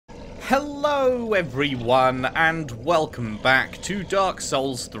Hello everyone, and welcome back to Dark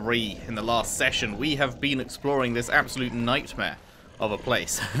Souls 3. In the last session, we have been exploring this absolute nightmare of a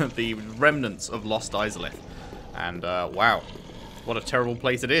place, the remnants of Lost Izalith. And, wow, what a terrible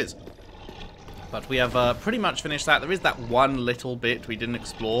place it is. But we have pretty much finished that. There is that one little bit we didn't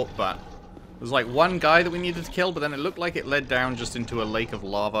explore, but there's like one guy that we needed to kill, but then it looked like it led down just into a lake of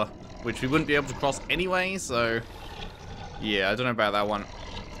lava, which we wouldn't be able to cross anyway, so yeah, I don't know about that one.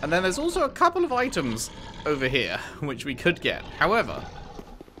 And then there's also a couple of items over here, which we could get. However,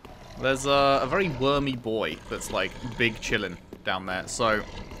 there's a very wormy boy that's, like, big chillin' down there. So,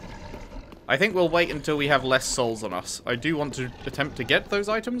 I think we'll wait until we have less souls on us. I do want to attempt to get those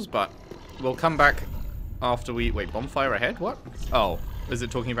items, but we'll come back after we... Wait, bonfire ahead? What? Oh, is it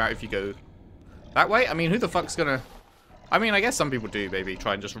talking about if you go that way? I mean, who the fuck's gonna... I mean, I guess some people do, maybe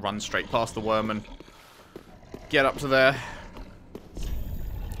try and just run straight past the worm and get up to there.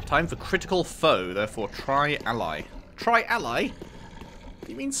 Time for critical foe, therefore try ally. Try ally?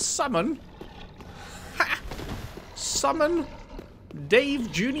 You mean summon? Ha! Summon?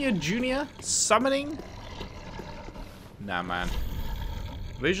 Dave Jr. Summoning? Nah, man.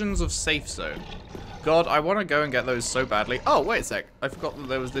 Visions of safe zone. God, I want to go and get those so badly. Oh, wait a sec. I forgot that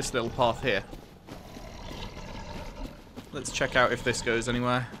there was this little path here. Let's check out if this goes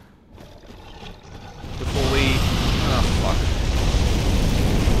anywhere. Before we... Oh, fuck.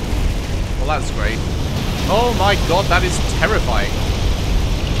 Well, that's great. Oh my god, that is terrifying.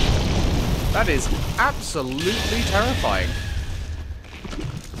 That is absolutely terrifying.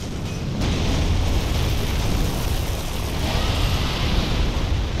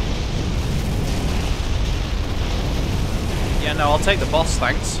 Yeah, no, I'll take the boss,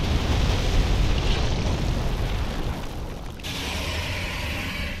 thanks.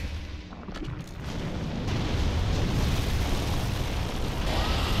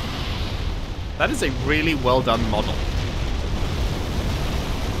 That is a really well done model.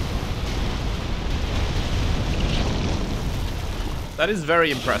 That is very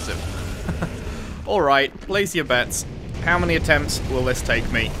impressive. Alright, place your bets. How many attempts will this take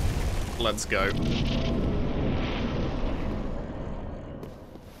me? Let's go.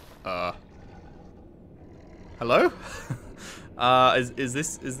 Hello? Is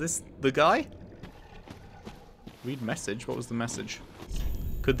this the guy? Read message. What was the message?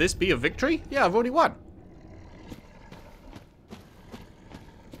 Could this be a victory? Yeah, I've already won.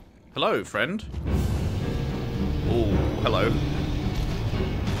 Hello, friend. Oh, hello.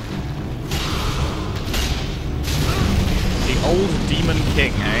 The old demon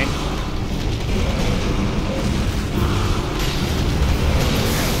king, eh?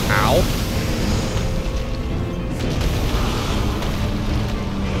 Ow.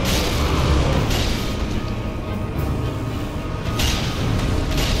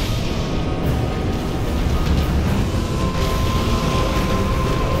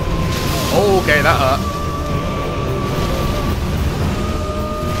 Okay, that hurt.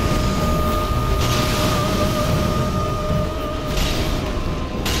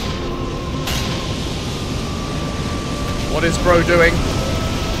 What is bro doing?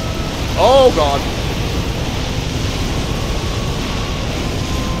 Oh god.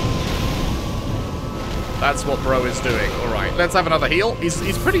 That's what bro is doing. Alright, let's have another heal.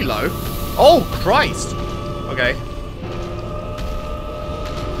 He's pretty low. Oh, Christ. Okay.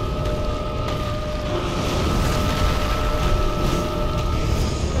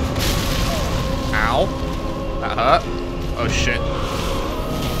 That hurt. Oh shit.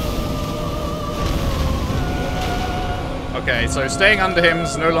 Okay, so staying under him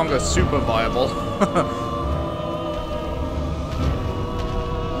is no longer super viable.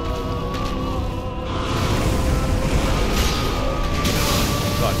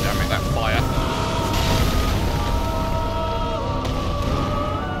 God damn it, that fire.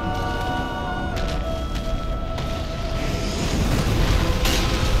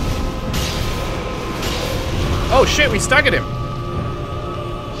 Oh shit, we staggered him.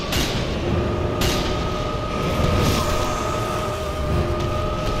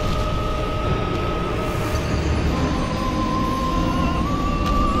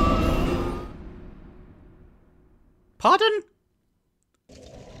 Pardon?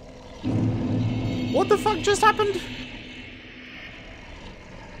 What the fuck just happened?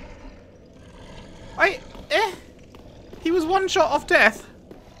 He was one shot off death.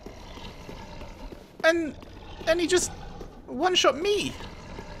 And he just one-shot me.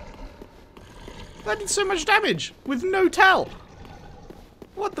 That did so much damage with no tell.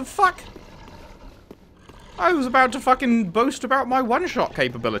 What the fuck? I was about to fucking boast about my one-shot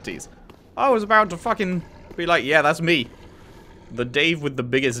capabilities. I was about to fucking be like, yeah, that's me. The Dave with the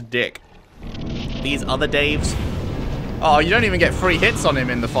biggest dick. These other Daves. Oh, you don't even get free hits on him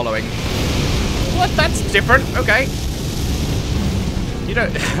in the following. What? That's different. Okay. You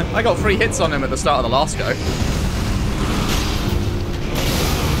don't... I got free hits on him at the start of the last go.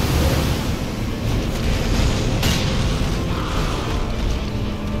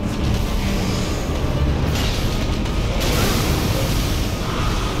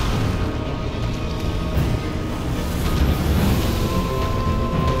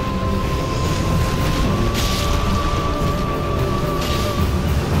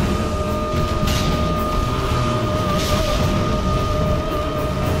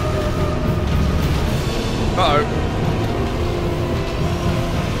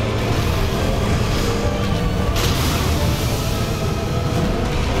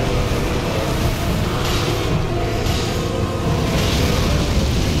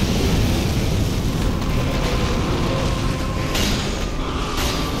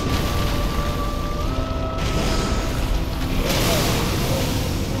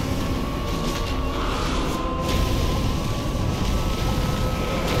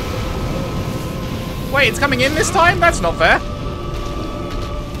 Wait, it's coming in this time? That's not fair.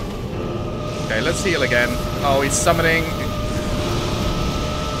 Okay, let's heal again. Oh, he's summoning.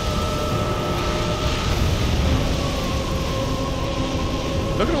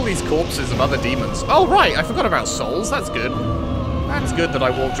 Look at all these corpses of other demons. Oh, right, I forgot about souls. That's good. That's good that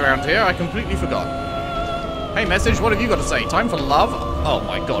I walked around here. I completely forgot. Hey, message, what have you got to say? Time for love? Oh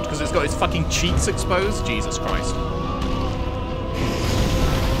my god, because it's got its fucking cheeks exposed? Jesus Christ.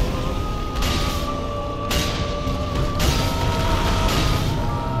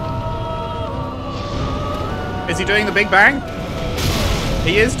 Is he doing the Big Bang?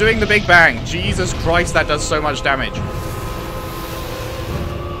 He is doing the Big Bang. Jesus Christ, that does so much damage.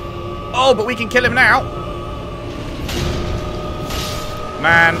 Oh, but we can kill him now.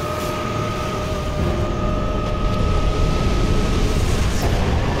 Man.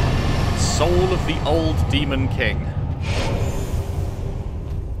 Soul of the Old Demon King.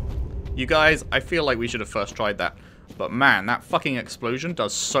 You guys, I feel like we should have first tried that. But man, that fucking explosion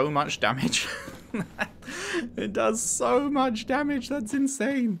does so much damage. It does so much damage. That's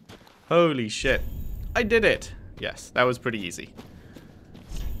insane. Holy shit. I did it. Yes, that was pretty easy.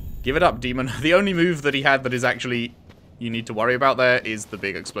 Give it up, demon. The only move that he had that is actually you need to worry about there is the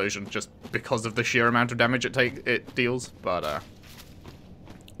big explosion, just because of the sheer amount of damage it deals. But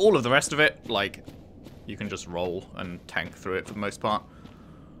all of the rest of it, like, you can just roll and tank through it for the most part.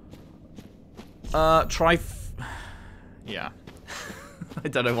 Yeah. I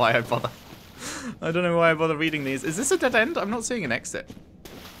don't know why I bother. I don't know why I bother reading these. Is this a dead end? I'm not seeing an exit.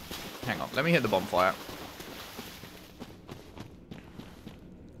 Hang on, let me hit the bonfire.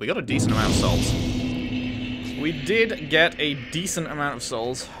 We got a decent amount of souls. We did get a decent amount of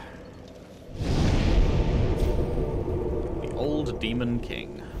souls. The Old Demon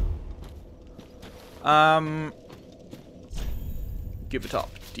King. Give it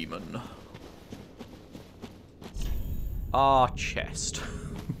up, demon. Our chest.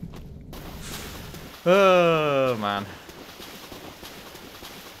 Oh, man.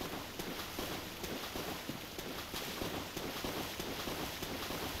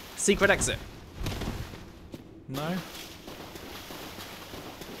 Secret exit. No?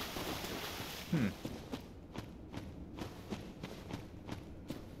 I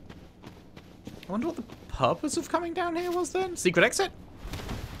wonder what the purpose of coming down here was then? Secret exit?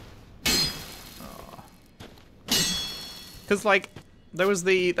 Because, like, there was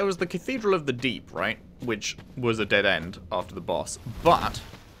the Cathedral of the Deep, right? Which was a dead end after the boss. But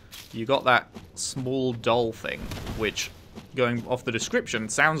you got that small doll thing, which, going off the description,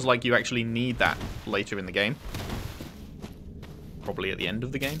 sounds like you actually need that later in the game. Probably at the end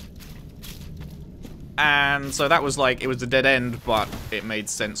of the game. And so that was like, it was a dead end, but it made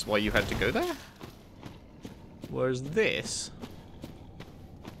sense why you had to go there. Whereas this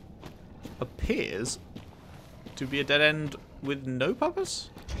appears to be a dead end with no purpose.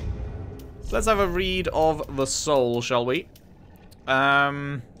 Let's have a read of the soul, shall we?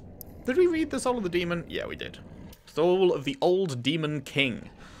 Did we read the soul of the demon? Yeah, we did. Soul of the Old Demon King.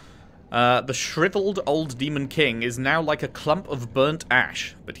 The shriveled Old Demon King is now like a clump of burnt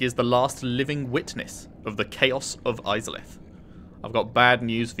ash, but he is the last living witness of the chaos of Izalith. I've got bad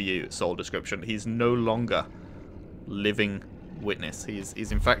news for you, soul description. He's no longer living witness.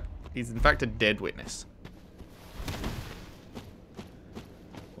 He's in fact a dead witness.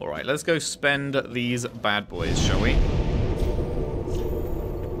 Alright, let's go spend these bad boys, shall we?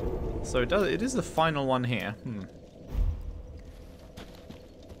 So it is the final one here.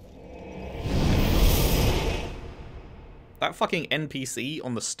 that fucking NPC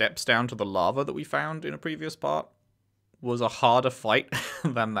on the steps down to the lava that we found in a previous part was a harder fight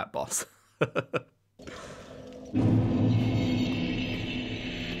than that boss.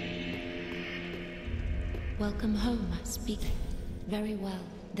 Welcome home, speak. Very well.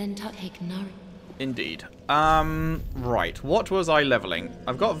 Then take Nari. Indeed. Right. What was I leveling?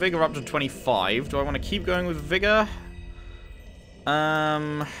 I've got Vigor up to 25. Do I want to keep going with Vigor?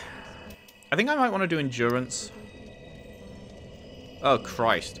 I think I might want to do Endurance. Oh,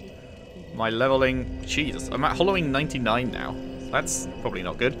 Christ. My leveling... Jesus. I'm at Hollowing 99 now. That's probably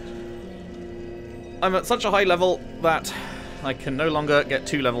not good. I'm at such a high level that I can no longer get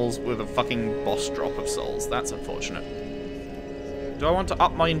 2 levels with a fucking boss drop of souls. That's unfortunate. Do I want to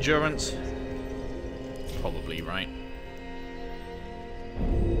up my Endurance? Probably, right.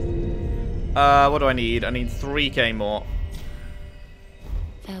 What do I need? I need 3k more.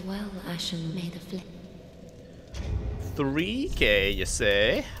 Farewell, Ashen, may the flip. 3k, you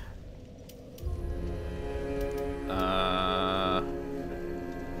say?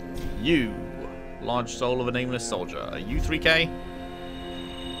 You. Large soul of a nameless soldier. Are you 3k?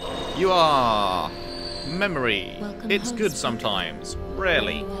 You are. Memory. Welcome it's home, good speaker. sometimes.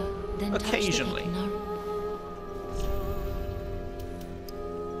 Rarely. Very well. Then Occasionally.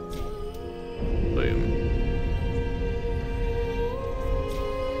 Boom.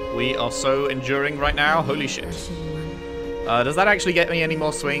 We are so enduring right now. Holy shit. Does that actually get me any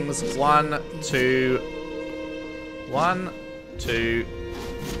more swings? 1, 2. 1, 2.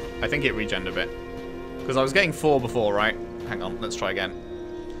 I think it regened a bit. Because I was getting 4 before, right? Hang on, let's try again.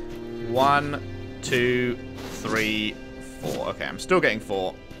 1, 2, 3, 4. Okay, I'm still getting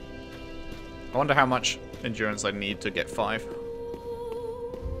 4. I wonder how much endurance I need to get 5.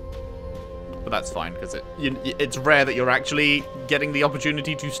 But that's fine, because it's rare that you're actually getting the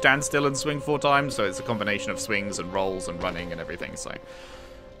opportunity to stand still and swing 4 times, so it's a combination of swings and rolls and running and everything, so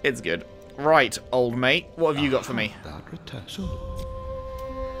it's good. Right, old mate, what have you got for me?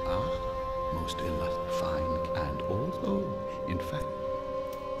 Most electrifying and also, in fact...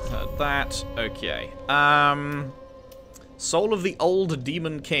 That, okay. Soul of the Old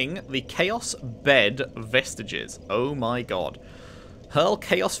Demon King, the Chaos Bed Vestiges. Oh my god. Hurl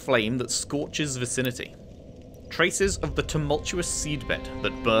chaos flame that scorches vicinity. Traces of the tumultuous seedbed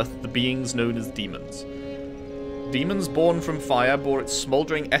that birthed the beings known as demons. Demons born from fire bore its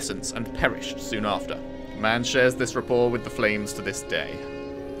smouldering essence and perished soon after. Man shares this rapport with the flames to this day.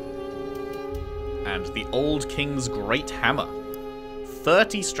 And the Old King's Great Hammer.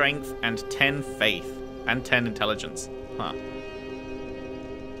 30 strength and 10 faith. And 10 intelligence. Huh.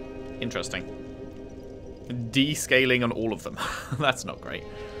 Interesting. Descaling on all of them. That's not great.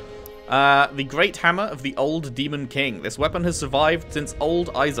 The Great Hammer of the Old Demon King. This weapon has survived since Old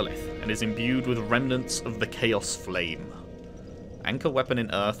Izalith and is imbued with remnants of the Chaos Flame. Anchor weapon in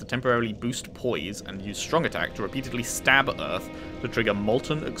Earth to temporarily boost poise and use strong attack to repeatedly stab Earth to trigger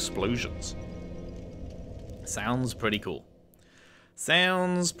molten explosions. Sounds pretty cool.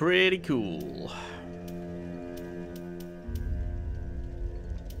 Sounds pretty cool.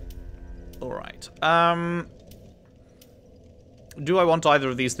 Alright. Do I want either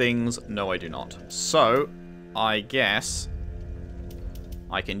of these things? No, I do not. So, I guess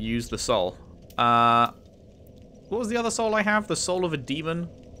I can use the soul. What was the other soul I have? The soul of a demon?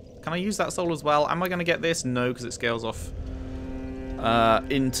 Can I use that soul as well? Am I going to get this? No, because it scales off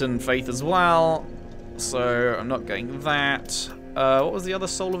int and faith as well. So, I'm not getting that. What was the other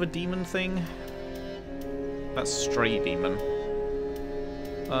soul of a demon thing? That's stray demon.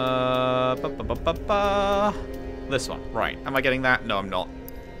 This one, right. Am I getting that? No, I'm not.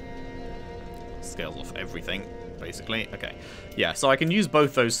 Scales off everything, basically. Okay. Yeah, so I can use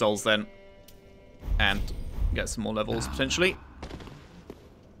both those souls then. And get some more levels, potentially.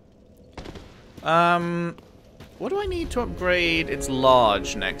 What do I need to upgrade? It's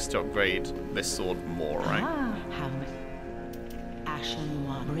large next to upgrade this sword more, right? Ah, how Ashen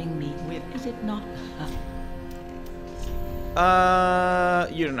one bring me with, is it not?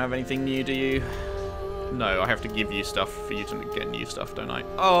 You don't have anything new, do you? No, I have to give you stuff for you to get new stuff, don't I?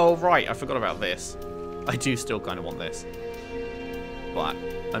 Oh, right, I forgot about this. I do still kind of want this. But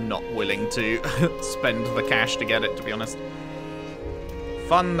I'm not willing to spend the cash to get it, to be honest.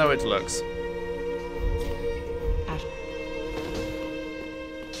 Fun though it looks.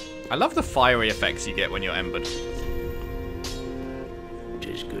 I love the fiery effects you get when you're embered.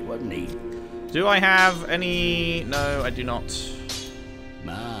 Just good, wasn't he? Do I have any... No, I do not.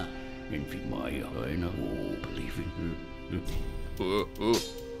 Ma, in my I know, believe it.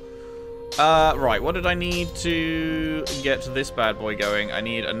 Right, what did I need to get this bad boy going? I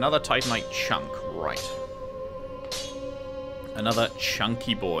need another Titanite chunk, right. Another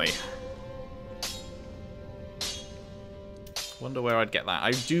chunky boy. Wonder where I'd get that.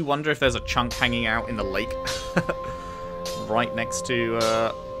 I do wonder if there's a chunk hanging out in the lake. Right next to,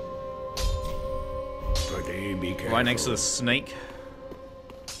 right next to the snake.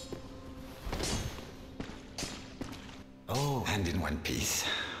 Oh, and in one piece.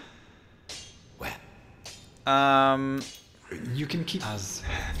 Well, you can keep us.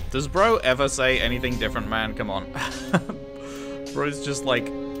 Does bro ever say anything different, man? Come on. Bro's just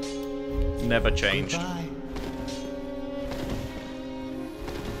like never changed. Goodbye.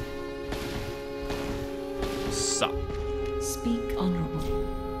 Sup? Speak,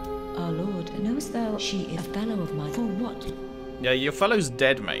 honorable. Our lord knows thou she is a fellow of mine. For what? Yeah, your fellow's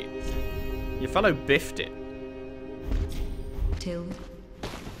dead, mate. Your fellow biffed it. Till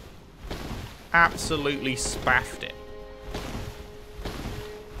Absolutely spaffed it.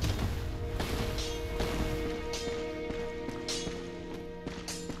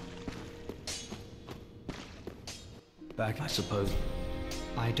 Back, I suppose.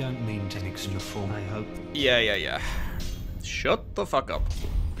 I don't mean to mix in the form, I hope. Yeah. Shut the fuck up.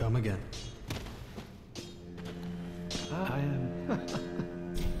 Come again. I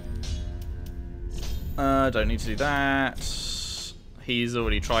am. Don't need to do that. He's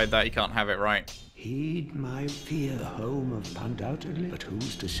already tried that, he can't have it, right? Heed my fear, home of undoubtedly, but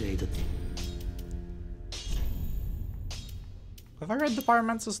who's to say that... Have I read the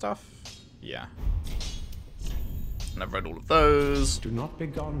Pyromancer stuff? Yeah. And I've read all of those. Do not be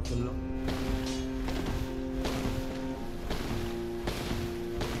gone for long.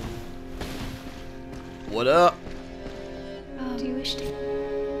 What up? do you wish to?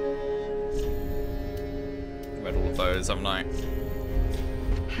 Read all of those, haven't I?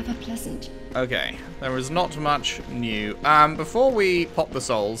 Have a pleasant. Okay, there is not much new. Before we pop the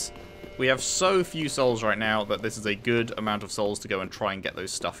souls, we have so few souls right now that this is a good amount of souls to go and try and get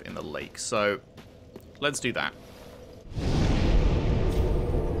those stuff in the lake. So, let's do that.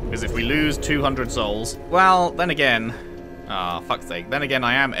 Because if we lose 200 souls, well, then again... fuck's sake. Then again,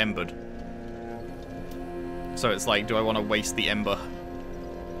 I am embered. So it's like, do I want to waste the ember?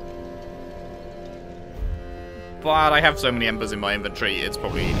 But I have so many embers in my inventory, it's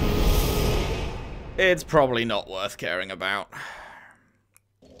probably not worth caring about.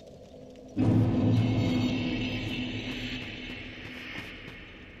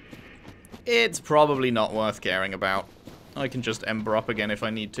 It's probably not worth caring about. I can just ember up again if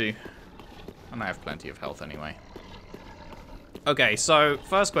I need to. And I have plenty of health anyway. Okay, so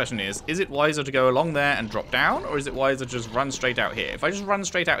first question is it wiser to go along there and drop down, or is it wiser to just run straight out here? If I just run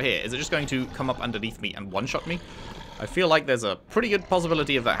straight out here, is it just going to come up underneath me and one-shot me? I feel like there's a pretty good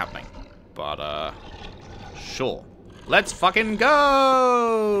possibility of that happening. But, sure. Let's fucking go!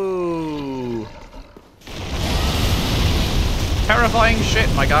 Terrifying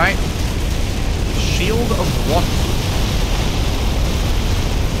shit, my guy. Shield of what?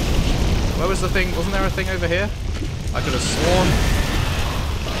 Where was the thing? Wasn't there a thing over here? I could have sworn...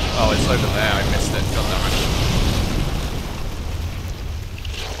 Oh, it's over there. I missed it. God damn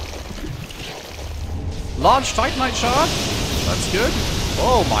it. Large Titanite shard? That's good.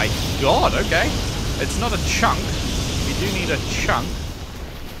 Oh my god, okay. It's not a chunk. We do need a chunk.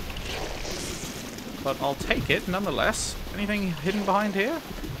 But I'll take it nonetheless. Anything hidden behind here?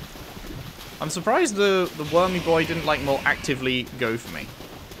 I'm surprised the wormy boy didn't like more actively go for me.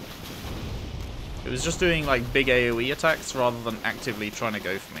 It was just doing like big AoE attacks rather than actively trying to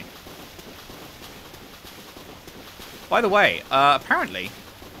go for me. By the way, apparently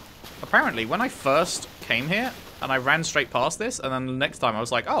when I first came here and I ran straight past this, and then the next time I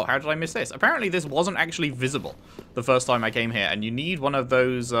was like, oh, how did I miss this? Apparently this wasn't actually visible the first time I came here, and you need one of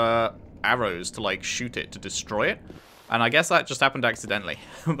those arrows to like shoot it to destroy it. And I guess that just happened accidentally.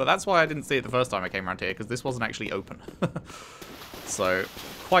 But that's why I didn't see it the first time I came around here, because this wasn't actually open. So,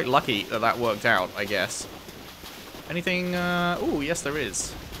 quite lucky that that worked out, I guess. Anything, oh, yes there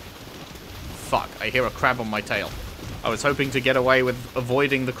is. Fuck, I hear a crab on my tail. I was hoping to get away with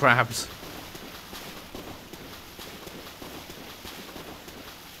avoiding the crabs.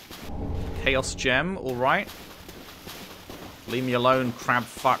 Chaos gem, alright. Leave me alone, crab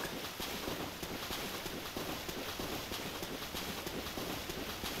fuck.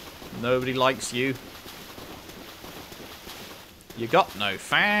 Nobody likes you. You got no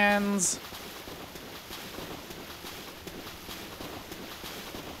fans.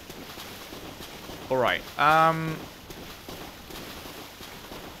 Alright,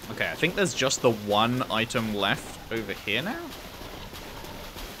 okay, I think there's just the one item left over here now.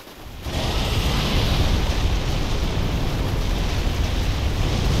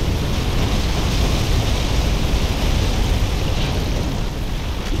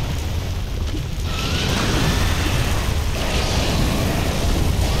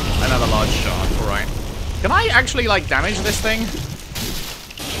 Can I actually, like, damage this thing?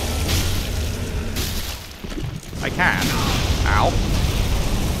 I can. Ow.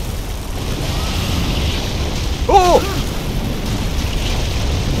 Oh!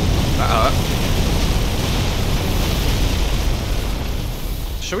 That hurt.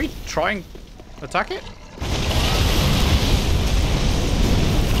 Should we try and attack it?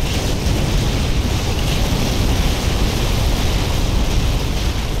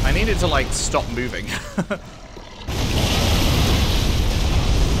 I need it to, like, stop moving.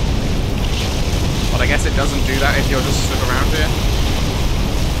 But I guess it doesn't do that if you're just stood around here.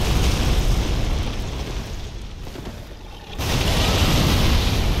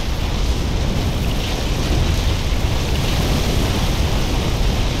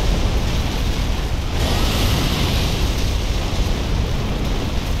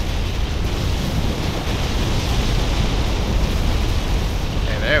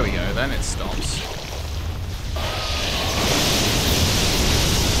 Okay, there we go. Then it stops.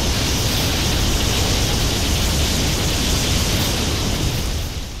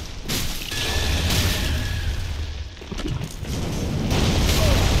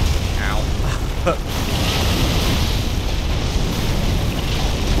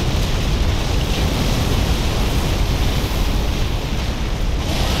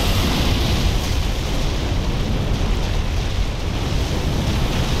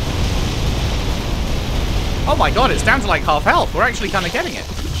 Oh my god, it's down to like half health. We're actually kind of getting it.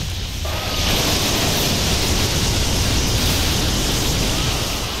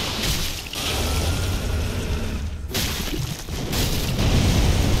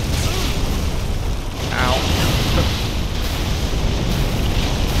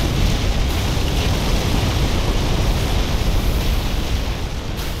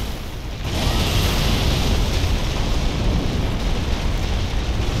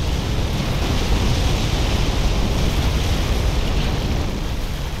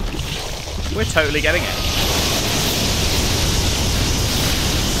 We're totally getting it.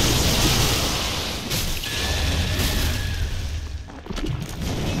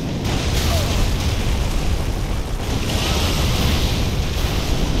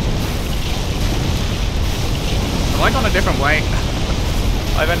 Have I gone a different way?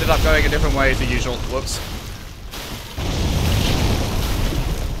 I've ended up going a different way as usual. Whoops.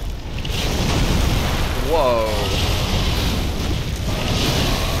 Whoa.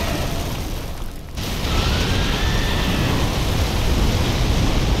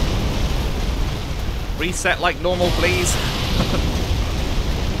 Reset like normal, please.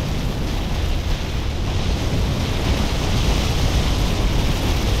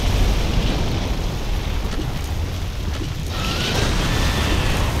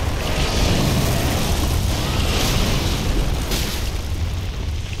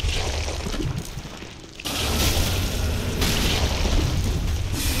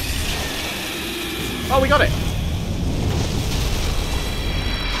 Oh, we got it.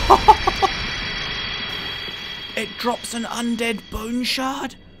 It drops an undead bone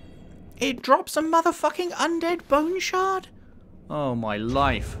shard? It drops a motherfucking undead bone shard? Oh my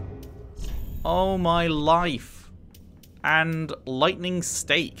life. Oh my life. And lightning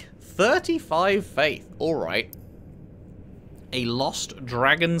stake. 35 faith. Alright. A lost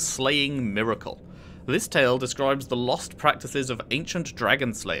dragon slaying miracle. This tale describes the lost practices of ancient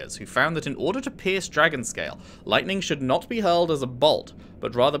dragon slayers who found that in order to pierce dragon scale, lightning should not be hurled as a bolt,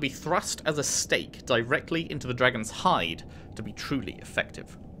 but rather be thrust as a stake directly into the dragon's hide to be truly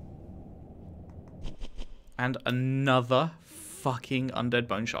effective. And another fucking undead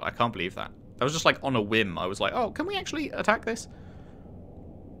bone shard. I can't believe that. That was just like on a whim. I was like, oh, can we actually attack this?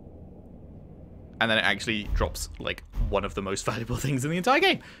 And then it actually drops like one of the most valuable things in the entire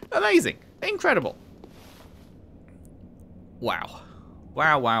game. Amazing. Incredible. Wow.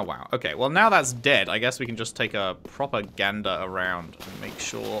 Wow, wow, wow. Okay, well now that's dead, I guess we can just take a proper gander around and make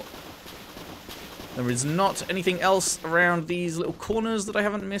sure there is not anything else around these little corners that I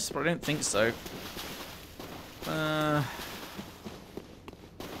haven't missed, but I don't think so. Yeah,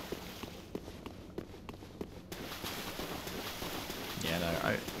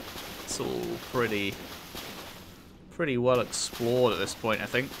 no, it's all pretty well explored at this point, I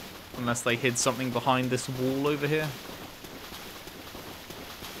think. Unless they hid something behind this wall over here.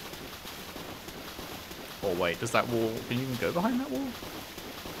 Oh wait, does that wall, can you even go behind that wall?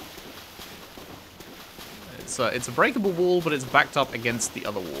 It's a breakable wall, but it's backed up against the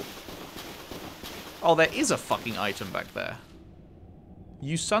other wall. Oh, there is a fucking item back there.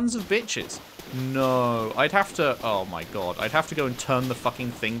 You sons of bitches. No, I'd have to, oh my god, I'd have to go and turn the fucking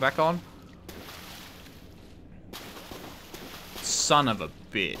thing back on. Son of a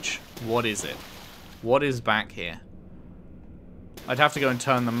bitch. What is it? What is back here? I'd have to go and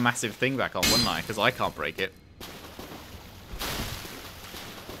turn the massive thing back on, wouldn't I? Because I can't break it.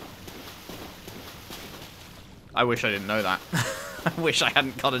 I wish I didn't know that. I wish I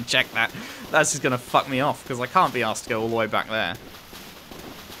hadn't gone and checked that. That's just going to fuck me off, because I can't be asked to go all the way back there.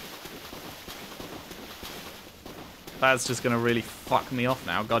 That's just going to really fuck me off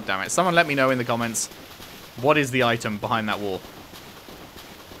now. God damn it. Someone let me know in the comments, what is the item behind that wall?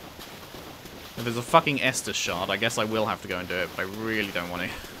 If there's a fucking Estus shard, I guess I will have to go and do it, but I really don't want to.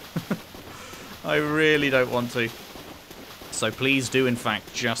 I really don't want to. So please do, in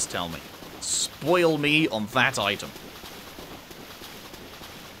fact, just tell me. Spoil me on that item.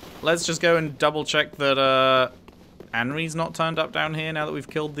 Let's just go and double check that Anri's not turned up down here now that we've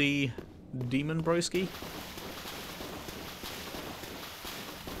killed the demon broski.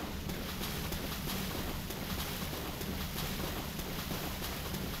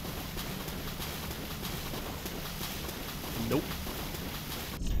 Nope.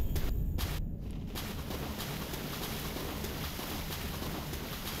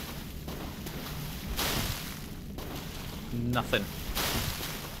 Nothing.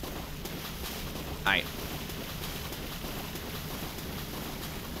 Aight.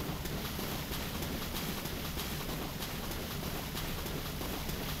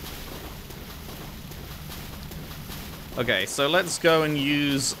 Okay, so let's go and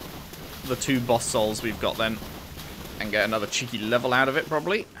use the 2 boss souls we've got then. And get another cheeky level out of it,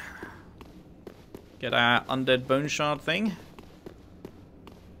 probably. Get our undead bone shard thing.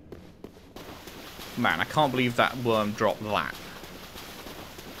 Man, I can't believe that worm dropped that.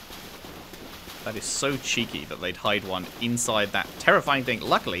 That is so cheeky that they'd hide one inside that terrifying thing.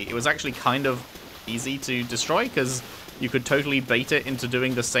 Luckily, it was actually kind of easy to destroy, because you could totally bait it into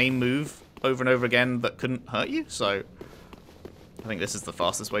doing the same move over and over again that couldn't hurt you, so... I think this is the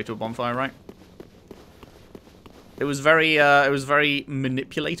fastest way to a bonfire, right? It was very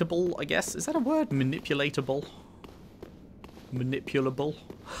manipulatable, I guess. Is that a word? Manipulatable? Manipulable?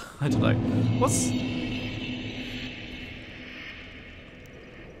 I don't know. What's...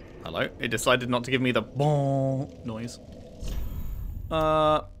 Hello? It decided not to give me the bon noise.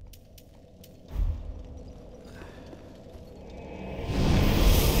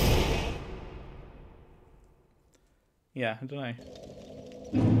 Yeah, I don't know.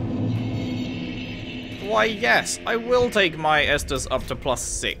 Why, yes, I will take my Estus up to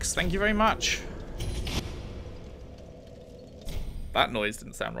 +6. Thank you very much. That noise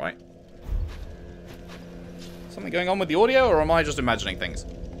didn't sound right. Something going on with the audio, or am I just imagining things?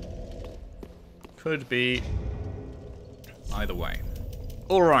 Could be either way.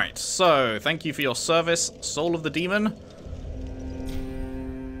 Alright, so, thank you for your service, Soul of the Demon.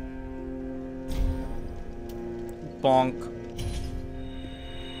 Bonk.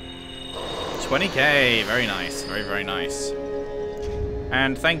 20k, very nice, very, very nice.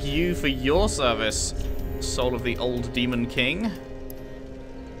 And thank you for your service, Soul of the Old Demon King.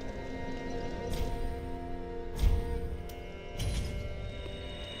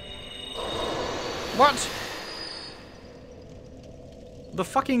 What? The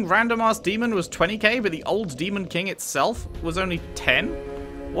fucking random-ass demon was 20k, but the Old Demon King itself was only 10?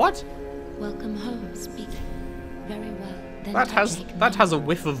 What? Welcome home, speak very well. Then That has a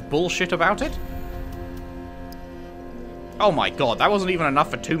whiff of bullshit about it. Oh my god, that wasn't even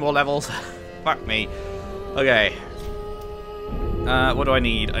enough for 2 more levels. Fuck me. Okay. What do I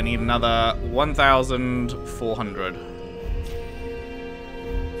need? I need another 1,400. Farewell,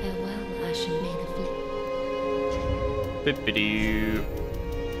 Ashen, may the Bippidoo.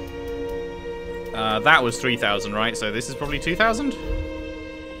 That was 3,000, right? So this is probably 2,000?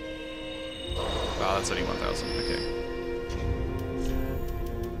 Wow, that's only 1,000. Okay.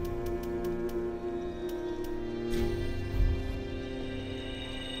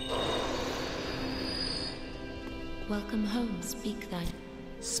 welcome home, speak thine.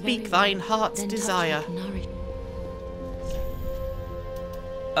 Speak Very thine well, heart's then touch desire. nourish.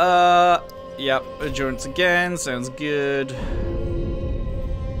 Yep, endurance again, sounds good.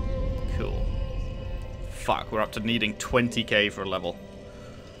 Cool. Fuck, we're up to needing 20k for a level.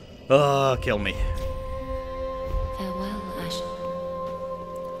 Kill me. Farewell,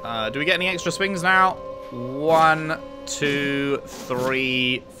 Ashen. Do we get any extra swings now? 1, 2,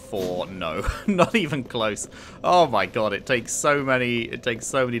 3, 4. No, not even close. Oh my god, it takes so many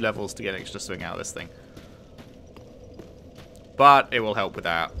levels to get an extra swing out of this thing. But it will help with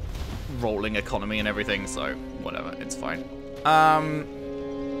our rolling economy and everything, so whatever, it's fine.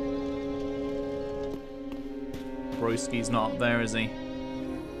 Broski's not up there, is he?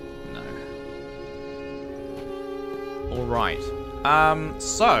 No. Alright.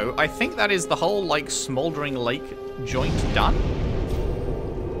 So, I think that is the whole, like, smoldering lake joint done.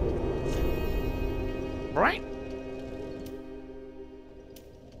 Right?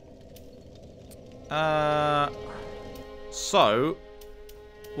 So,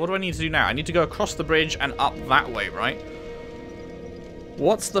 what do I need to do now? I need to go across the bridge and up that way, right?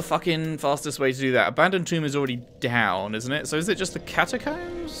 What's the fucking fastest way to do that? Abandoned Tomb is already down, isn't it? So is it just the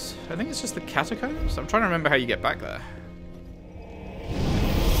catacombs? I think it's just the catacombs. I'm trying to remember how you get back there.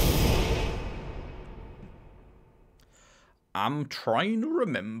 I'm trying to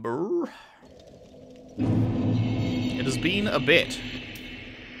remember. It has been a bit.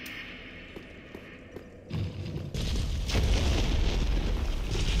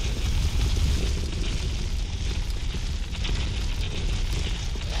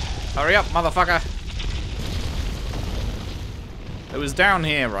 Hurry up, motherfucker. It was down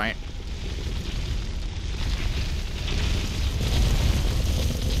here, right?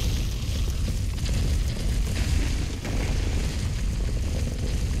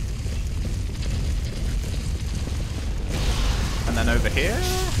 And then over here,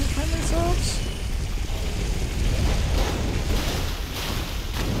 if memory serves.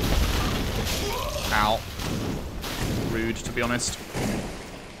 Ow. Rude, to be honest.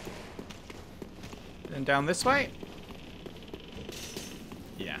 And down this way?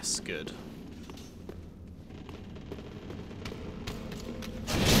 Yes, good.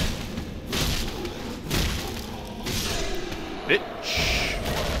 Bitch.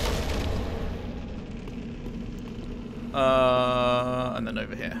 And then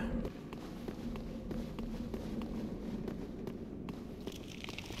over here.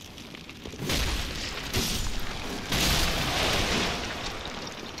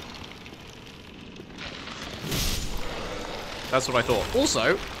 That's what I thought.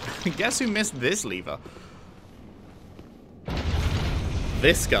 Also, guess who missed this lever?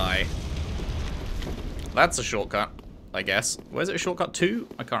 This guy. That's a shortcut, I guess. Where's it a shortcut to?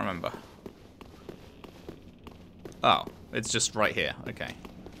 I can't remember. Oh, it's just right here. Okay.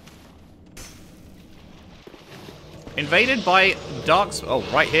 Invaded by darks. Oh,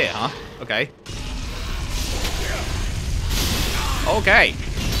 right here, huh? Okay. Okay.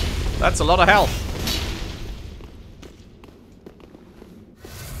 That's a lot of health.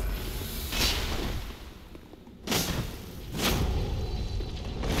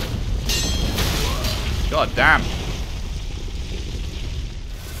 God damn.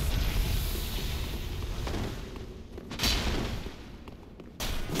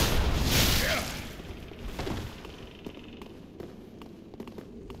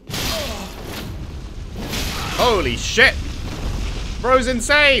 Holy shit. Bro's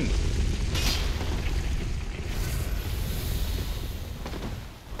insane.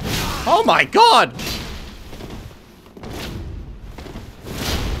 Oh my god.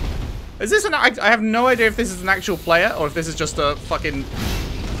 Is this an... I have no idea if this is an actual player or if this is just a fucking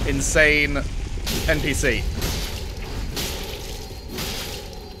insane NPC.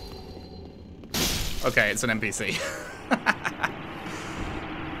 Okay, it's an NPC.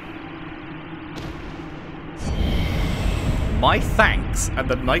 My thanks and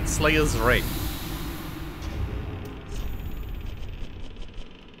the Night Slayer's ring.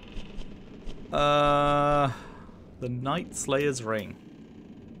 The Night Slayer's ring.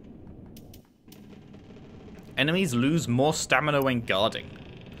 Enemies lose more stamina when guarding.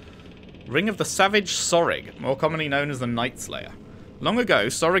 Ring of the Savage Sorig, more commonly known as the Night Slayer. Long ago,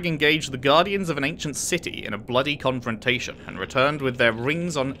 Sorig engaged the guardians of an ancient city in a bloody confrontation and returned with their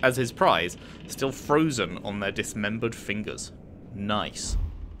rings on as his prize, still frozen on their dismembered fingers. Nice.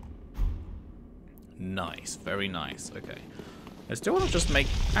 Nice, very nice. Okay. I still want to just make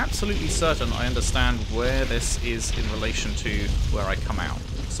absolutely certain I understand where this is in relation to where I come out.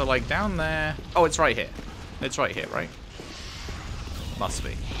 So, like, down there... Oh, it's right here. It's right here, right? Must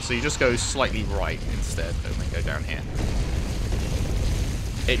be. So you just go slightly right instead, and then go down here.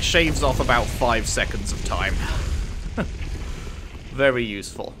 It shaves off about 5 seconds of time. Very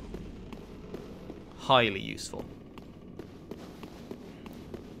useful. Highly useful.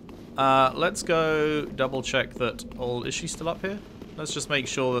 Let's go double check that... Oh, is she still up here? Let's just make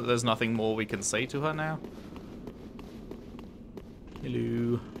sure that there's nothing more we can say to her now.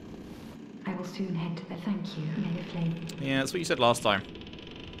 Hello. I will soon head to the thank you, Lady Flame. Yeah, that's what you said last time.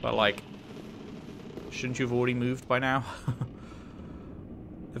 But, like, shouldn't you have already moved by now?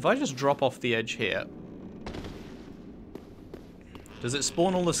 If I just drop off the edge here... Does it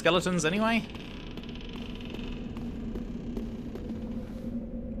spawn all the skeletons anyway?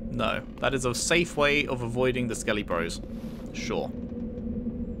 No. That is a safe way of avoiding the Skelly Bros. Sure.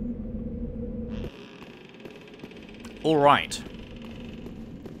 Alright.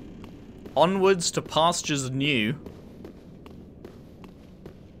 Onwards to pastures new.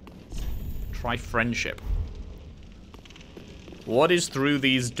 Try friendship. What is through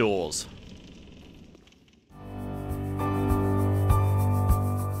these doors?